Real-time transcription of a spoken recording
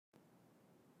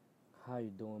How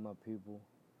you doing, my people?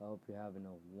 I hope you're having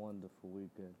a wonderful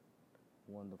weekend,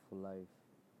 wonderful life.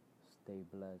 Stay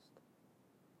blessed,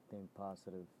 think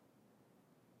positive,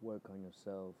 work on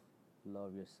yourself,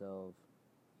 love yourself,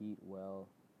 eat well,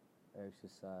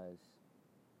 exercise,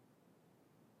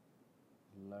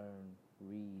 learn,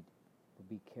 read, but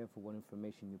be careful what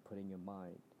information you put in your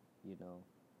mind. You know,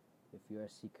 if you're a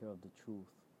seeker of the truth,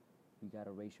 you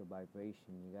gotta raise your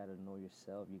vibration. You gotta know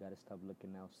yourself. You gotta stop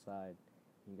looking outside.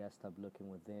 You gotta stop looking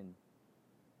within.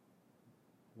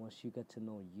 Once you get to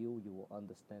know you, you will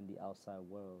understand the outside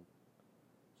world.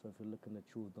 So if you're looking the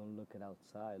truth, don't look at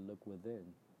outside, look within.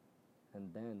 And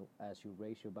then as you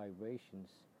raise your vibrations,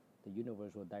 the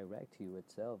universe will direct you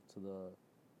itself to the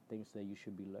things that you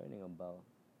should be learning about.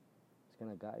 It's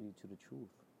gonna guide you to the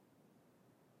truth,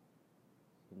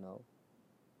 you know?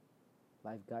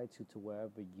 Life guides you to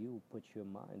wherever you put your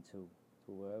mind to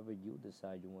wherever you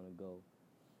decide you wanna go.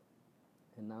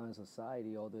 And now in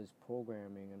society, all this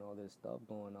programming and all this stuff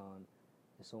going on,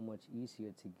 it's so much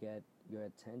easier to get your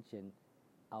attention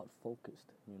out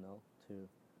focused, to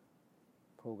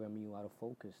program you out of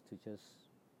focus to just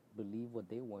believe what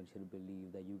they want you to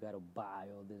believe, that you gotta buy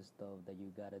all this stuff, that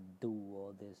you gotta do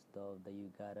all this stuff, that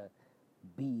you gotta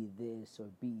be this or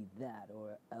be that,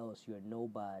 or else you're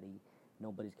nobody.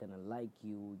 Nobody's gonna like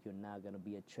you. You're not gonna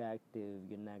be attractive.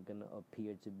 You're not gonna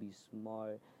appear to be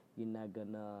smart. You're not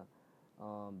gonna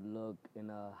look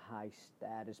in a high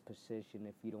status position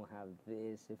if you don't have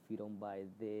this, if you don't buy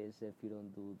this, if you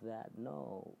don't do that.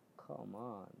 No, come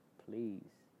on,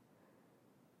 please.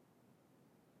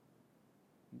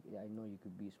 I know you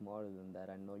could be smarter than that.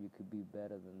 I know you could be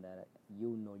better than that.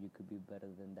 You know you could be better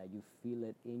than that. You feel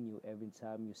it in you every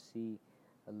time you see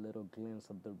a little glimpse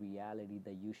of the reality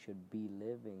that you should be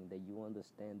living, that you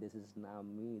understand this is not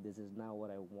me, this is not what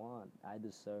I want, I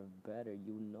deserve better.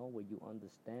 You know it, you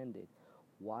understand it.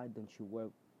 Why don't you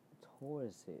work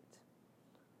towards it?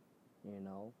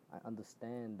 I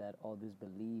understand that all this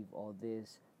belief, all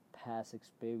these past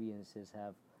experiences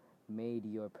have made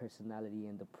your personality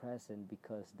in the present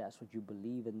because that's what you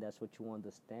believe and that's what you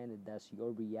understand and that's your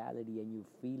reality and you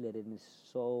feel it and it's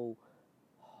so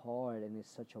hard and it's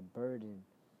such a burden.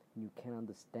 You can't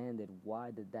understand it.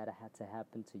 Why did that have to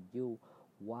happen to you?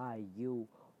 Why you?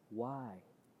 Why?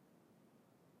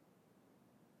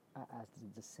 I asked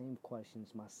the same questions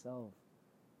myself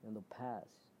in the past.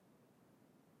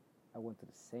 I went through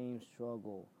the same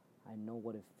struggle. I know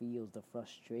what it feels, the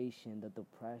frustration, the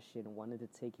depression, wanting to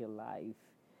take your life,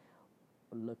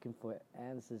 looking for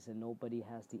answers, and nobody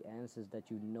has the answers that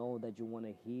you know that you want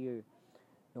to hear.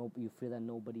 No, you feel that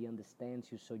nobody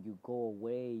understands you, so you go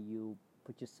away, you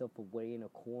put yourself away in a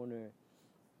corner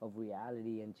of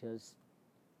reality and just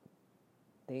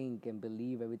think and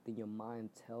believe everything your mind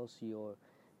tells you, or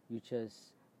you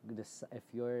just, if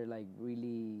you're like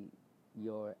really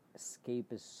your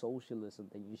escape is socialism,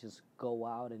 then you just go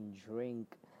out and drink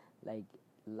like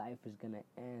life is gonna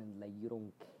end, like you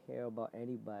don't care about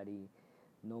anybody,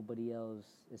 nobody else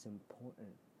is important.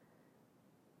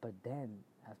 But then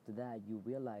after that you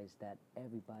realize that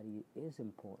everybody is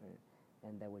important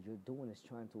and that what you're doing is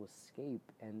trying to escape,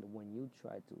 and when you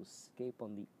try to escape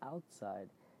on the outside,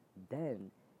 then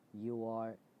you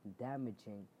are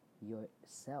damaging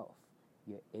yourself,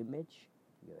 your image,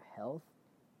 your health,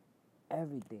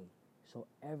 everything. So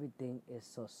everything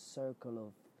is a circle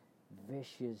of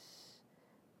vicious,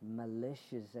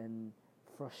 malicious, and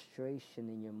frustration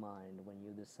in your mind when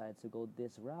you decide to go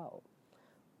this route.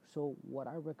 So what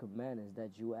I recommend is that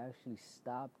you actually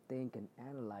stop, think, and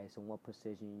analyze in what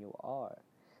position you are.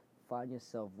 Find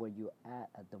yourself where you're at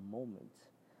the moment.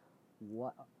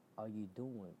 What are you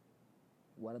doing?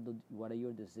 What are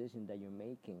your decisions that you're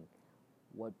making?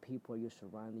 What people are you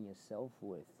surrounding yourself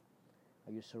with?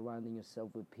 Are you surrounding yourself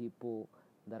with people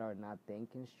that are not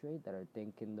thinking straight, that are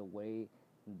thinking the way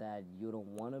that you don't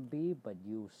want to be, but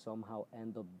you somehow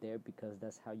end up there because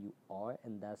that's how you are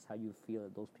and that's how you feel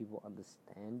that those people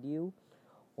understand you?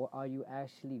 Or are you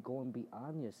actually going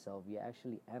beyond yourself? You're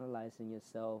actually analyzing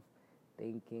yourself,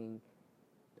 thinking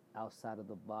outside of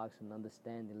the box and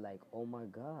understanding like, oh my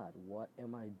God, what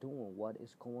am I doing? What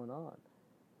is going on?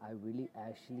 I really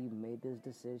actually made this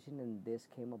decision and this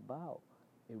came about.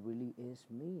 It really is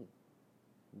me.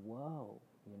 Whoa,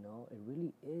 it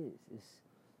really is. It's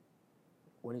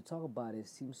when you talk about it, it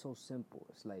seems so simple.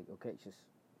 It's like, okay, just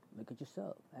look at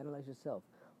yourself, analyze yourself.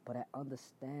 But I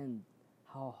understand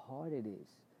how hard it is.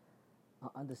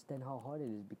 I understand how hard it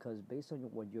is because based on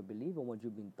what you believe and what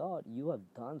you've been taught, you have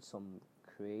done some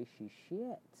crazy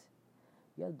shit.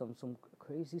 You have done some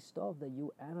crazy stuff that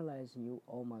you analyze and you,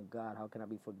 oh my God, how can I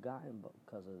be forgotten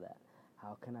because of that?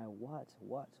 How can I what,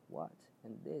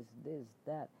 and this,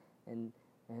 that, and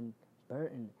and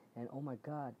burden, and oh my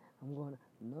God, I'm going to,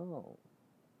 no.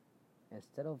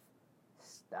 Instead of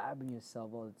stabbing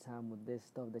yourself all the time with this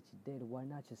stuff that you did, why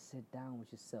not just sit down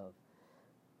with yourself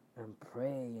and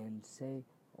pray and say,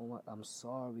 "Oh my, I'm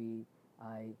sorry.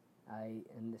 I,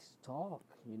 and this talk,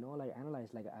 like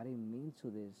analyze, like I didn't mean to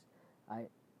this. I,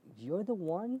 you're the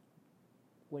one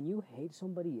when you hate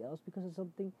somebody else because of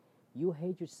something, you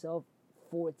hate yourself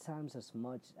 4 times as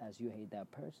much as you hate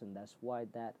that person. That's why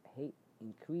that hate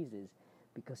increases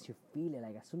because you feel it.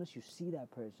 Like as soon as you see that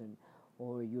person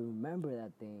or you remember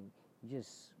that thing, you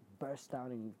just burst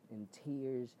out in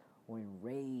tears or in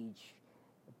rage.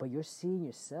 But you're seeing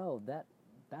yourself. That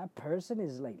person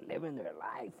is like living their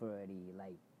life already,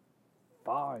 like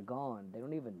far gone. They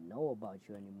don't even know about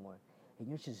you anymore. And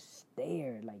you're just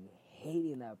there, like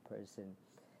hating that person,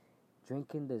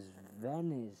 drinking this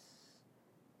Venice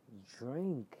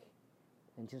drink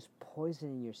and just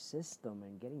poisoning your system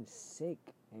and getting sick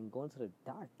and going to the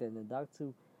doctor, and the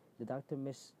doctor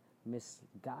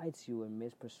misguides you and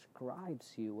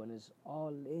misprescribes you, and it's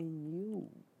all in you.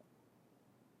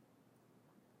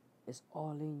 It's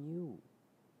all in you.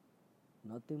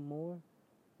 Nothing more,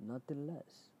 nothing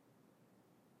less.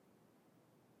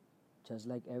 Just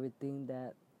like everything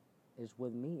that is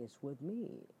with me, it's with me.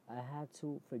 I had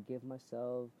to forgive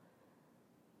myself,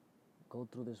 go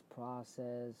through this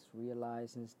process,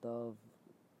 realizing stuff,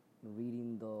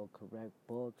 reading the correct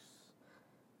books,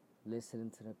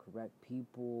 listening to the correct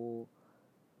people,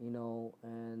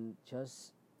 and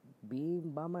just being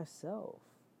by myself.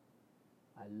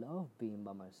 I love being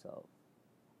by myself.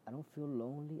 I don't feel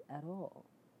lonely at all.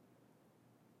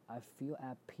 I feel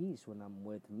at peace when I'm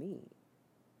with me.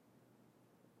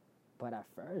 But at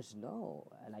first, no.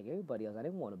 Like everybody else, I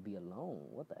didn't want to be alone.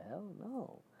 What the hell?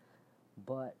 No.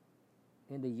 But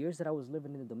in the years that I was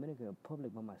living in the Dominican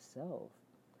Republic by myself,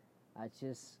 I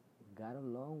just got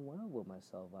along well with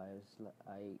myself.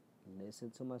 I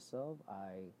listened to myself.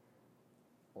 I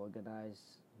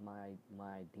organized my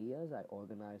ideas. I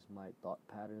organized my thought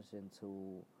patterns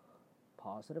into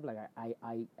positive. Like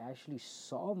I actually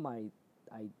saw my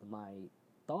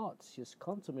thoughts just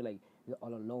come to me like, you're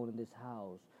all alone in this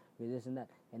house, you're this and that,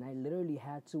 and I literally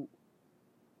had to,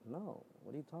 no,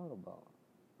 what are you talking about?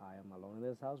 I am alone in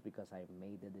this house because I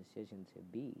made the decision to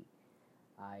be.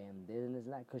 I am this and this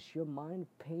and that, because your mind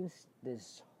paints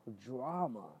this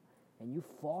drama and you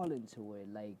fall into it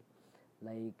like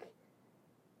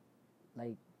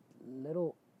like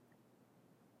little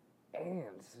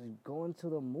ants going to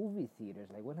the movie theaters.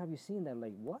 Like, when have you seen that?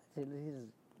 Like, what? It is,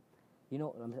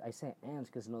 I say ants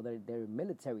because they're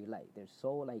military like. They're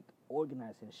so like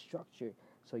organized and structured.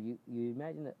 So you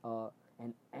imagine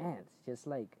an ant just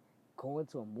like going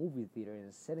to a movie theater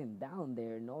and sitting down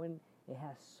there, knowing it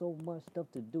has so much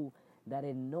stuff to do that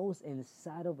it knows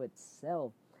inside of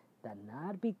itself that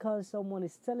not because someone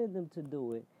is telling them to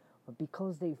do it, but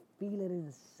because they feel it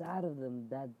inside of them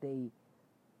that they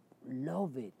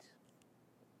love it,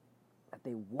 that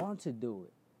they want to do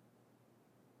it.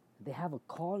 They have a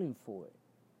calling for it.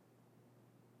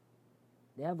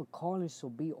 They have a calling to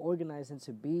be organized and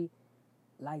to be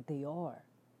like they are.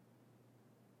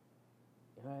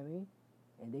 You know what I mean?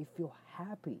 And they feel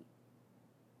happy.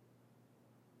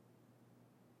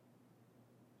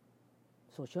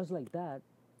 So just like that,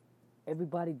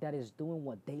 everybody that is doing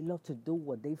what they love to do,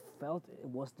 what they felt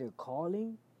was their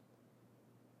calling,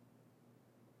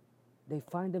 they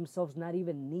find themselves not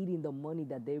even needing the money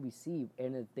that they receive.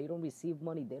 And if they don't receive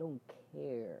money, they don't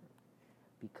care.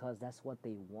 Because that's what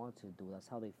they want to do. That's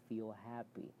how they feel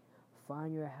happy.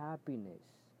 Find your happiness.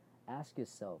 Ask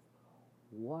yourself,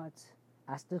 what?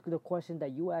 Ask the question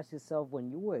that you asked yourself when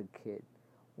you were a kid.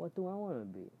 What do I want to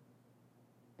be?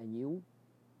 And you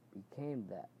became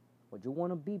that. What you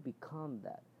want to be, become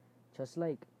that. Just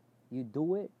like you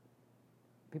do it,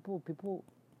 people,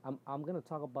 I'm gonna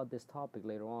talk about this topic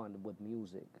later on with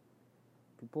music.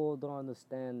 People don't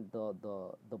understand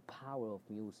the power of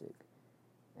music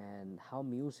and how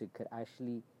music could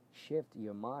actually shift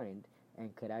your mind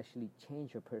and could actually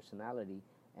change your personality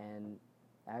and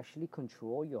actually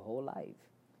control your whole life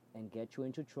and get you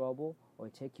into trouble or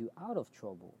take you out of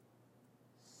trouble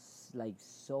like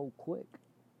so quick.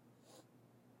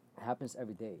 It happens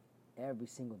every day, every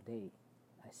single day.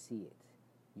 I see it.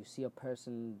 You see a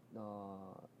person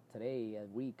today, a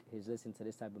week, he's listening to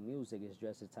this type of music, he's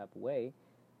dressed this type of way,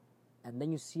 and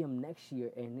then you see him next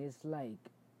year, and it's like,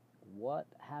 what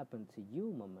happened to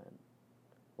you, my man?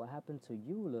 What happened to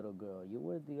you, little girl? You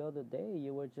were the other day,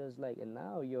 you were just like, and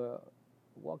now you're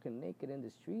walking naked in the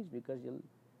streets because you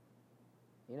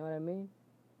know what I mean?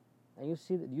 And you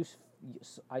see that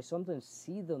I sometimes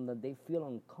see them that they feel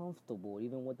uncomfortable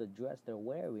even with the dress they're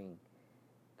wearing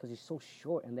because it's so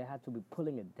short and they have to be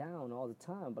pulling it down all the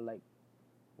time. But like,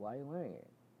 why are you wearing it?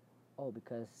 Oh,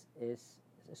 because it's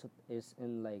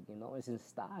in, like, it's in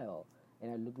style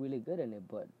and I look really good in it.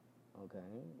 But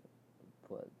okay,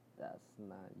 but that's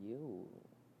not you.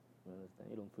 You understand?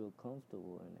 You don't feel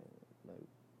comfortable in it, like.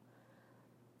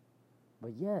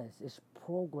 But yes, it's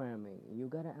programming. You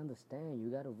gotta understand.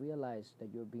 You gotta realize that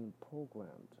you're being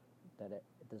programmed. That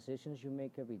decisions you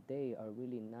make every day are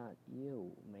really not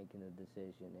you making a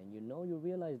decision. And you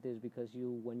realize this because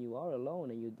when you are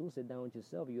alone and you do sit down with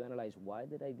yourself, you analyze, why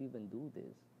did I even do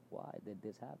this? Why did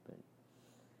this happen?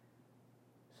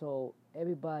 So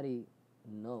everybody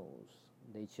knows.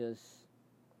 They just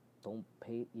don't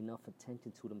pay enough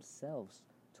attention to themselves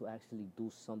to actually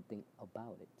do something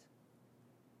about it.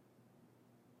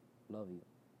 Love you.